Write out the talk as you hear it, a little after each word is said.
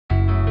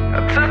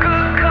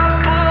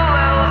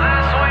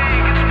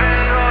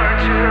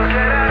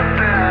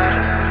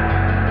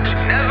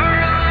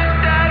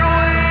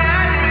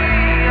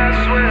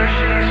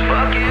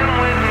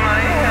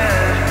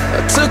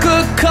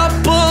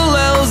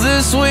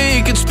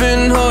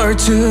been hard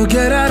to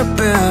get out of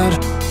bed.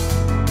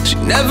 She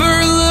never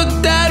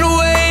looked that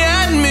way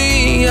at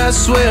me. I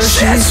swear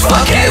she's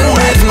fucking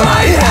with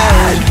my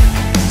head.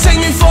 Take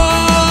me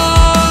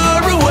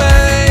far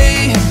away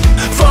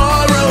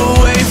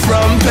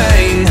from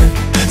pain.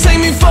 Take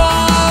me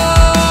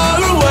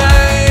far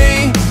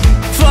away,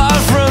 far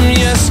from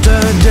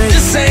yesterday.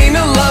 This ain't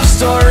a love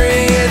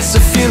story, it's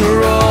a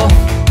funeral.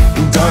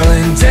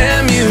 Darling,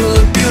 damn, you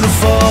look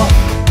beautiful.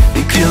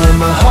 You're killing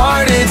my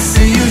heart, it's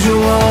the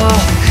usual.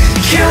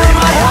 Killing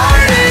my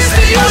heart, it's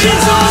the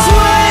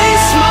usual.